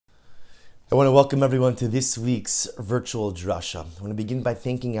I want to welcome everyone to this week's virtual drasha. I want to begin by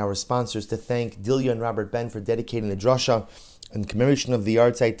thanking our sponsors, to thank Delia and Robert Ben for dedicating the drasha in commemoration of the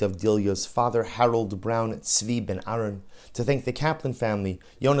yahrzeit of Delia's father, Harold Brown Tzvi Ben Aaron, to thank the Kaplan family,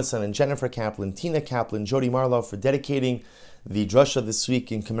 Yonasan and Jennifer Kaplan, Tina Kaplan, Jody Marlowe for dedicating the drasha this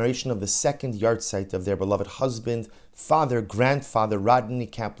week in commemoration of the second yahrzeit of their beloved husband, father, grandfather, Rodney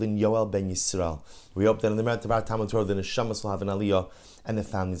Kaplan, Yoel Ben Yisrael. We hope that in the merit of our Talmud Torah, the neshamas will have an aliyah and the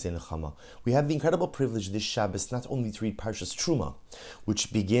families in Nechama. We have the incredible privilege this Shabbos not only to read Parshas Truma,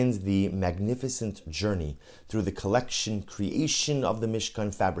 which begins the magnificent journey through the collection, creation of the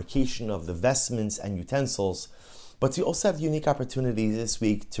Mishkan, fabrication of the vestments and utensils, but we also have the unique opportunity this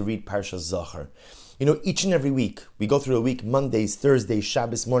week to read Parshas Zachar. You know, each and every week, we go through a week, Mondays, Thursdays,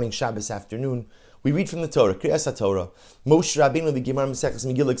 Shabbos morning, Shabbos afternoon. We read from the Torah, Kriyas HaTorah. Moshe Rabbeinu, the Gemara Maseches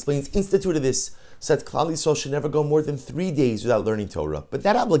Megillah, explains, instituted this, said Klal Yisrael should never go more than 3 days without learning Torah. But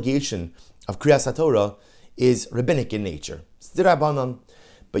that obligation of Kriyas HaTorah is rabbinic in nature. It's d'Rabbanan.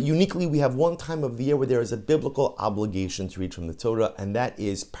 But uniquely, we have one time of the year where there is a biblical obligation to read from the Torah, and that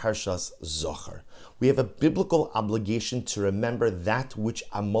is Parshas Zachar. We have a biblical obligation to remember that which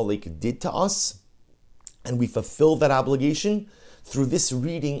Amalek did to us, and we fulfill that obligation through this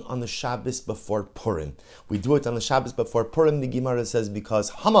reading on the Shabbos before Purim. We do it on the Shabbos before Purim, the Gemara says, because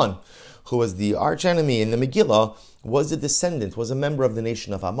Haman, who was the archenemy in the Megillah, was a descendant, was a member of the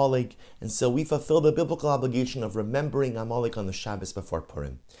nation of Amalek, and so we fulfill the biblical obligation of remembering Amalek on the Shabbos before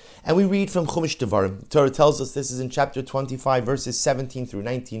Purim. And we read from Chumash Devarim. The Torah tells us this is in chapter 25, verses 17 through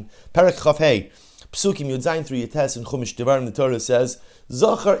 19. Perek Chaf Hey, Psukim Yud Zayin through Yetes in Chumash Devarim, the Torah says,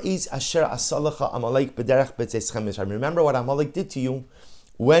 Zachar is asher asalacha Amalek b'derech b'tzeschem Mitzrayim. Remember what Amalek did to you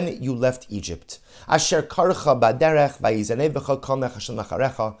when you left Egypt. Asher karcha b'derech v'yizanevecha kamech Hashem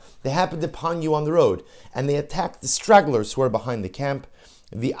acharecha. They happened upon you on the road, and they attacked the stragglers who were behind the camp.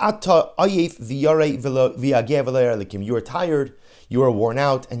 V'ata ayef v'yarei v'yagev v'le'erlikim. You were tired, you were worn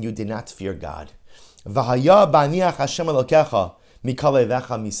out, and you did not fear God. V'haya b'aniach Hashem elokecha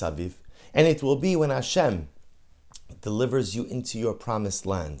mikalevecha misaviv. And it will be when Hashem delivers you into your promised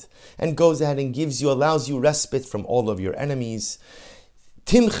land and goes ahead and allows you respite from all of your enemies.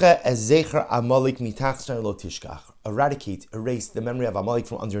 Timche ez zecher Amalek mitachton lo tishkach. Eradicate, erase the memory of Amalek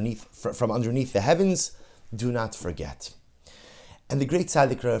from underneath the heavens. Do not forget. And the great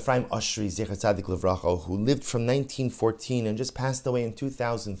tzaddik Rav Ephraim Oshry, Zecher Tzaddik Livracho, who lived from 1914 and just passed away in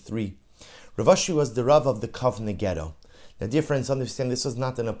 2003. Rav Oshry was the Rav of the Kovna ghetto. Now, dear friends, understand this was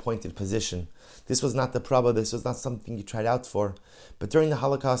not an appointed position. This was not the Prabha. This was not something you tried out for. But during the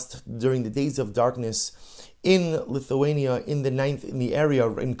Holocaust, during the days of darkness in Lithuania, in the area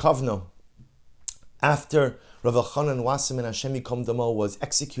in Kovno, after Rav Elchanan Wasserman Hashem Yikom Damo was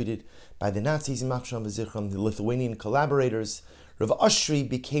executed by the Nazis in Machsham V'Zichram, the Lithuanian collaborators, Rav Oshry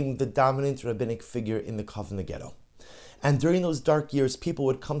became the dominant rabbinic figure in the Kovna ghetto. And during those dark years, people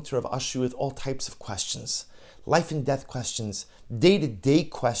would come to Rav Oshry with all types of questions. Life and death questions, day-to-day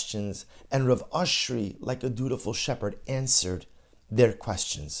questions, and Rav Oshry, like a dutiful shepherd, answered their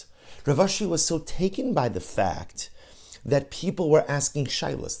questions. Rav Oshry was so taken by the fact that people were asking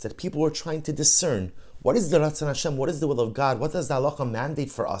shaylos, that people were trying to discern what is the Ratzon Hashem, what is the will of God, what does the halacha mandate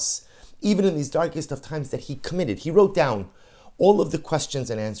for us, even in these darkest of times, that he committed. He wrote down all of the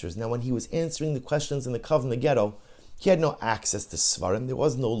questions and answers. Now, when he was answering the questions in the Kovna ghetto, he had no access to Svarim. There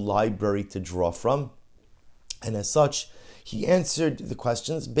was no library to draw from. And as such, he answered the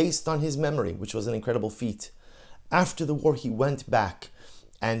questions based on his memory, which was an incredible feat. After the war, he went back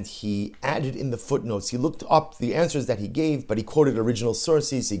and he added in the footnotes. He looked up the answers that he gave, but he quoted original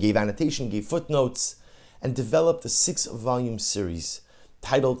sources, he gave annotation, gave footnotes, and developed a 6-volume series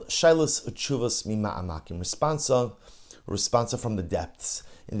titled Shailos Utshuvas Mima'amakim, Responsa from the Depths.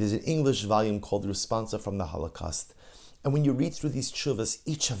 And there's an English volume called Responsa from the Holocaust. And when you read through these tshuvas,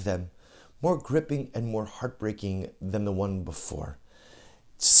 each of them more gripping and more heartbreaking than the one before.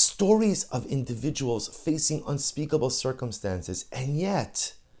 Stories of individuals facing unspeakable circumstances and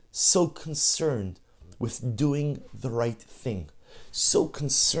yet so concerned with doing the right thing, so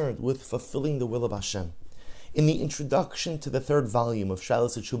concerned with fulfilling the will of Hashem. In the introduction to the 3rd volume of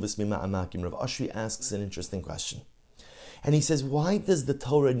Shailos Utshuvas Mima'amakim, Rav Oshry asks an interesting question. And he says, why does the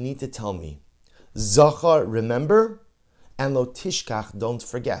Torah need to tell me, Zachar, remember, and Lo Tishkach, don't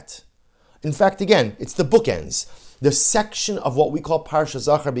forget? In fact, again, it's the bookends. The section of what we call Parsha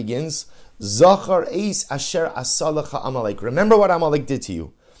Zachar begins, Zachar eis asher asalacha Amalek. Remember what Amalek did to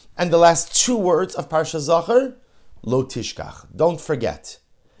you. And the last 2 words of Parsha Zachar, Lo Tishkach, don't forget.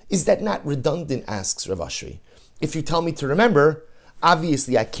 Is that not redundant, asks Rav Oshry. If you tell me to remember,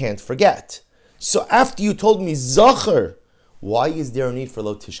 obviously I can't forget. So after you told me Zachar, Why is there a need for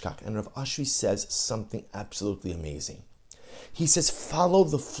lo tishkach? And Rav Ashri says something absolutely amazing. He says, follow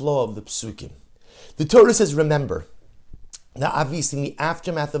the flow of the psukim. The Torah says, remember. Now, obviously, in the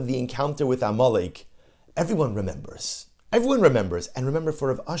aftermath of the encounter with Amalek, everyone remembers. Everyone remembers. And remember, for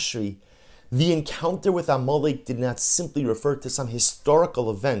Rav Ashri, the encounter with Amalek did not simply refer to some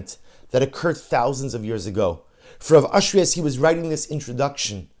historical event that occurred thousands of years ago. For Rav Ashri, as he was writing this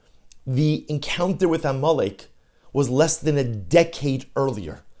introduction, the encounter with Amalek was less than a decade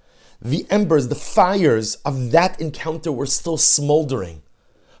earlier. The embers, the fires of that encounter were still smoldering.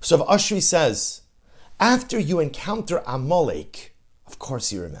 So Rav Ashri says, after you encounter Amalek, of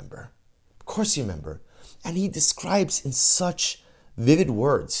course you remember. Of course you remember. And he describes in such vivid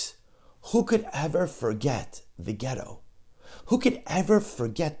words. Who could ever forget the ghetto? Who could ever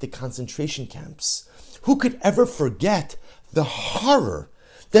forget the concentration camps? Who could ever forget the horror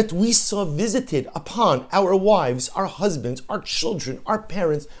that we saw visited upon our wives, our husbands, our children, our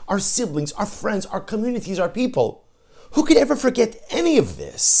parents, our siblings, our friends, our communities, our people? Who could ever forget any of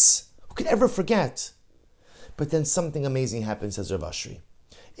this? Who could ever forget? But then something amazing happens, says Rav Ashri.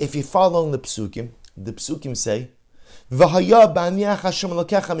 If you follow along the psukim say, V'haya b'aniach Hashem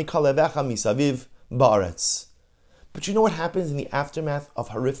Elokecha mikol levecha misaviv ba'aretz. But you know what happens in the aftermath of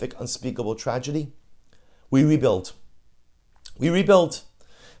horrific, unspeakable tragedy? We rebuild. We rebuild.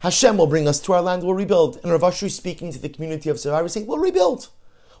 Hashem will bring us to our land, we'll rebuild. And Rav Ashri speaking to the community of survivors saying, we'll rebuild.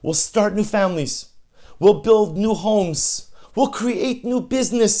 We'll start new families. We'll build new homes. We'll create new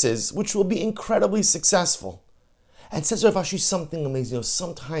businesses, which will be incredibly successful. And says Rav Ashri something amazing.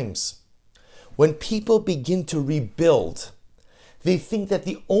 Sometimes when people begin to rebuild, they think that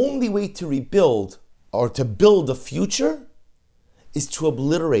the only way to rebuild or to build a future is to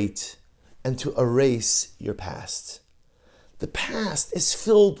obliterate and to erase your past. The past is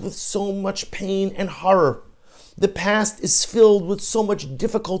filled with so much pain and horror. The past is filled with so much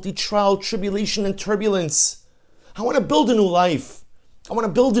difficulty, trial, tribulation, and turbulence. I want to build a new life. I want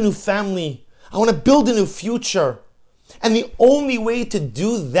to build a new family. I want to build a new future. And the only way to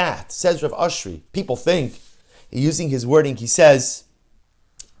do that, says Rav Ashri, people think, using his wording, he says,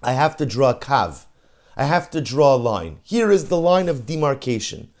 I have to draw a kav. I have to draw a line. Here is the line of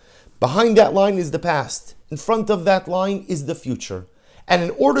demarcation. Behind that line is the past. In front of that line is the future. And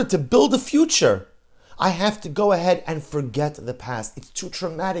in order to build a future, I have to go ahead and forget the past. It's too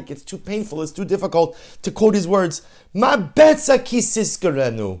traumatic, it's too painful, it's too difficult. To quote his words, Ma betza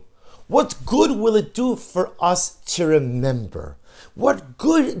kisiskerenu. What good will it do for us to remember? What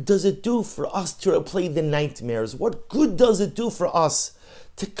good does it do for us to replay the nightmares? What good does it do for us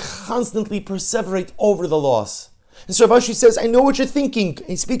to constantly perseverate over the loss? And so Rav Ashri says, I know what you're thinking.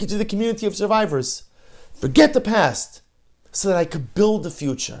 He's speaking to the community of survivors. Forget the past so that I could build the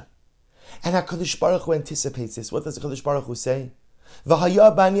future. And HaKadosh Baruch Hu anticipates this. What does HaKadosh Baruch Hu say?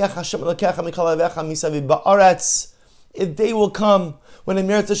 A day will come when in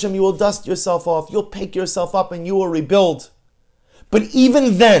Meretz Hashem you will dust yourself off, you'll pick yourself up and you will rebuild. But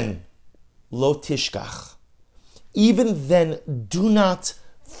even then, lo tishkach. Even then, do not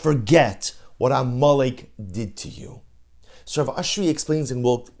forget what Amalek did to you. So Rav Ashri explains, and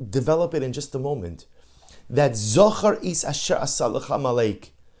we'll develop it in just a moment, that Zochar is asher asa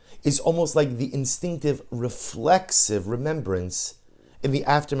Amalek is almost like the instinctive, reflexive remembrance in the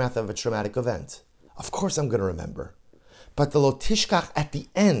aftermath of a traumatic event. Of course I'm going to remember. But the lo tishkach at the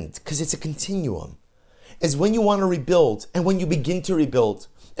end, because it's a continuum, is when you want to rebuild, and when you begin to rebuild,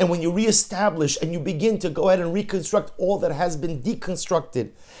 and when you reestablish and you begin to go ahead and reconstruct all that has been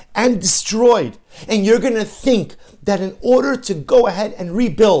deconstructed and destroyed. And you're going to think that in order to go ahead and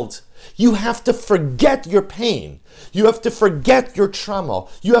rebuild, you have to forget your pain. You have to forget your trauma.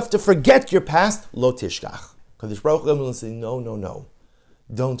 You have to forget your past. Lo tishkach. Kadosh Baruch Hu will say, no.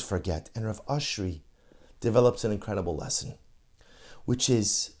 Don't forget. And Rav Ashri develops an incredible lesson, which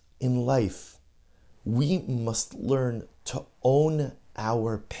is, in life, we must learn to own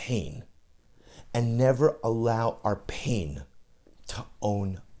our pain and never allow our pain to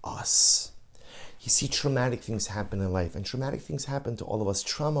own us. You see, traumatic things happen in life, and traumatic things happen to all of us.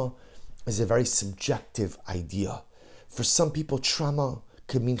 Trauma is a very subjective idea. For some people, trauma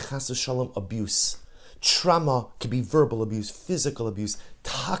could mean chas v'shalom abuse. Trauma could be verbal abuse, physical abuse,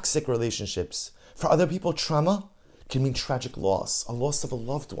 toxic relationships. For other people, trauma can mean tragic loss, a loss of a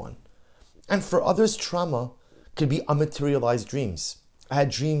loved one. And for others, trauma could be unmaterialized dreams. I had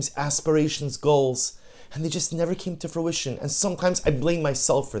dreams, aspirations, goals, and they just never came to fruition. And sometimes I blame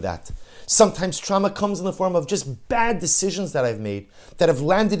myself for that. Sometimes trauma comes in the form of just bad decisions that I've made that have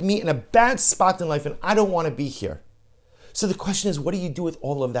landed me in a bad spot in life, and I don't want to be here. So the question is, what do you do with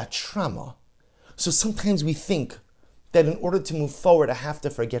all of that trauma? So sometimes we think that in order to move forward, I have to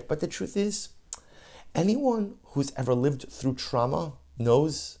forget. But the truth is, anyone who's ever lived through trauma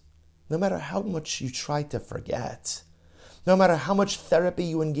knows no matter how much you try to forget, no matter how much therapy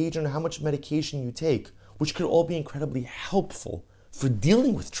you engage in, or how much medication you take, which could all be incredibly helpful for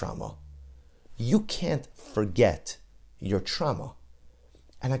dealing with trauma, you can't forget your trauma.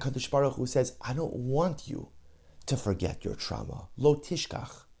 And HaKadosh Baruch Hu says, I don't want you to forget your trauma. Lo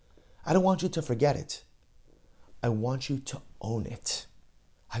tishkach. I don't want you to forget it. I want you to own it.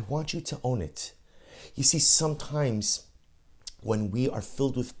 I want you to own it. You see, sometimes when we are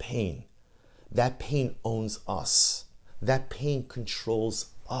filled with pain, that pain owns us. That pain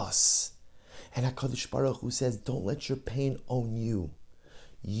controls us. And HaKadosh Baruch Hu says, don't let your pain own you.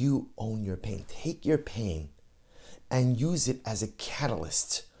 You own your pain. Take your pain and use it as a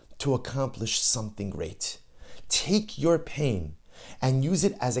catalyst to accomplish something great. Take your pain and use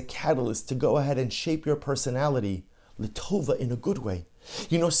it as a catalyst to go ahead and shape your personality, l'tova, in a good way.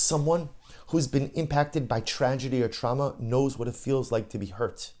 You know, someone who's been impacted by tragedy or trauma knows what it feels like to be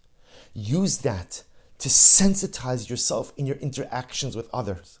hurt. Use that to sensitize yourself in your interactions with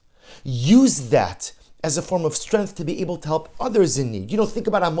others. Use that as a form of strength to be able to help others in need. You know, think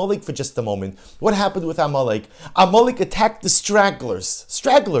about Amalek for just a moment. What happened with Amalek? Amalek attacked the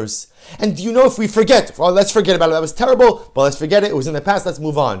stragglers. And do you know, if we forget, well, let's forget about it, that was terrible, but let's forget it, it was in the past, let's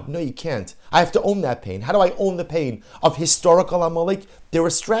move on. No, you can't. I have to own that pain. How do I own the pain of historical Amalek? There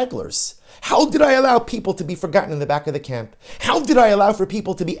were stragglers. How did I allow people to be forgotten in the back of the camp? How did I allow for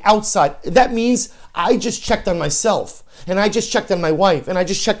people to be outside? That means I just checked on myself, and I just checked on my wife, and I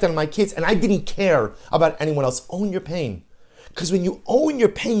just checked on my kids, and I didn't care about anyone else. Own your pain. Because when you own your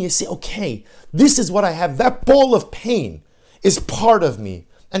pain, you say, okay, this is what I have. That ball of pain is part of me.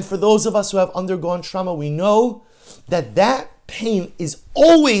 And for those of us who have undergone trauma, we know that that pain is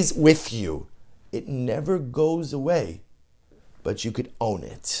always with you. It never goes away, but you could own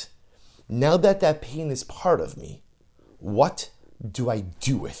it. Now that that pain is part of me, what do I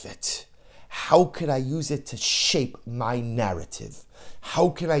do with it? How could I use it to shape my narrative? How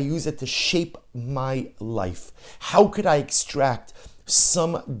could I use it to shape my life? How could I extract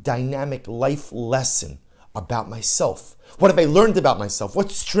some dynamic life lesson about myself? What have I learned about myself?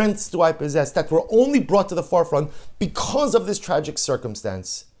 What strengths do I possess that were only brought to the forefront because of this tragic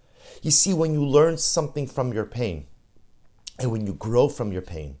circumstance? You see, when you learn something from your pain, and when you grow from your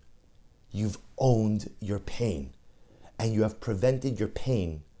pain, you've owned your pain, and you have prevented your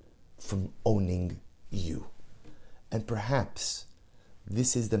pain from owning you. And perhaps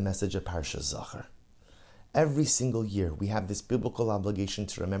this is the message of Parsha Zachar. Every single year, we have this biblical obligation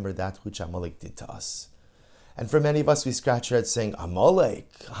to remember that which Amalek did to us. And for many of us, we scratch our heads saying,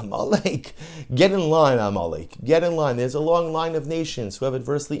 Amalek, get in line, Amalek, get in line. There's a long line of nations who have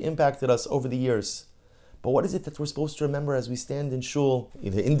adversely impacted us over the years. But what is it that we're supposed to remember as we stand in shul,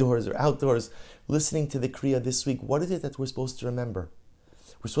 either indoors or outdoors, listening to the Kriya this week? What is it that we're supposed to remember?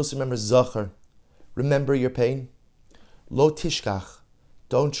 We're supposed to remember Zachar. Remember your pain. Lo tishkach.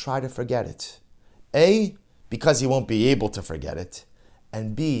 Don't try to forget it. A, because you won't be able to forget it.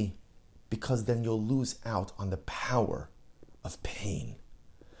 And B, because then you'll lose out on the power of pain.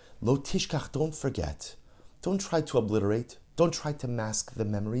 Lo tishkach, don't forget. Don't try to obliterate. Don't try to mask the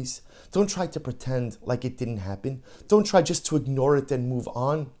memories. Don't try to pretend like it didn't happen. Don't try just to ignore it and move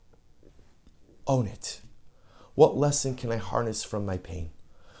on. Own it. What lesson can I harness from my pain?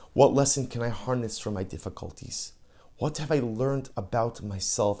 What lesson can I harness from my difficulties? What have I learned about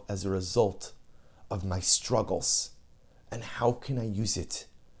myself as a result of my struggles? And how can I use it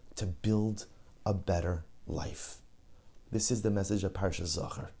to build a better life? This is the message of Parsha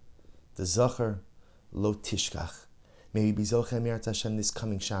Zachar. The Zachar, lo tishkach. May we be Zocheh Mirat Hashem this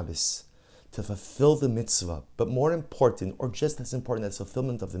coming Shabbos to fulfill the mitzvah, but more important, or just as important as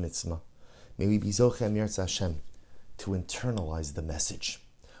fulfillment of the mitzvah, may we be Zocheh Mirat Hashem to internalize the message.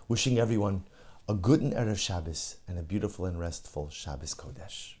 Wishing everyone a good and Erev Shabbos and a beautiful and restful Shabbos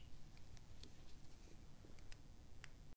Kodesh.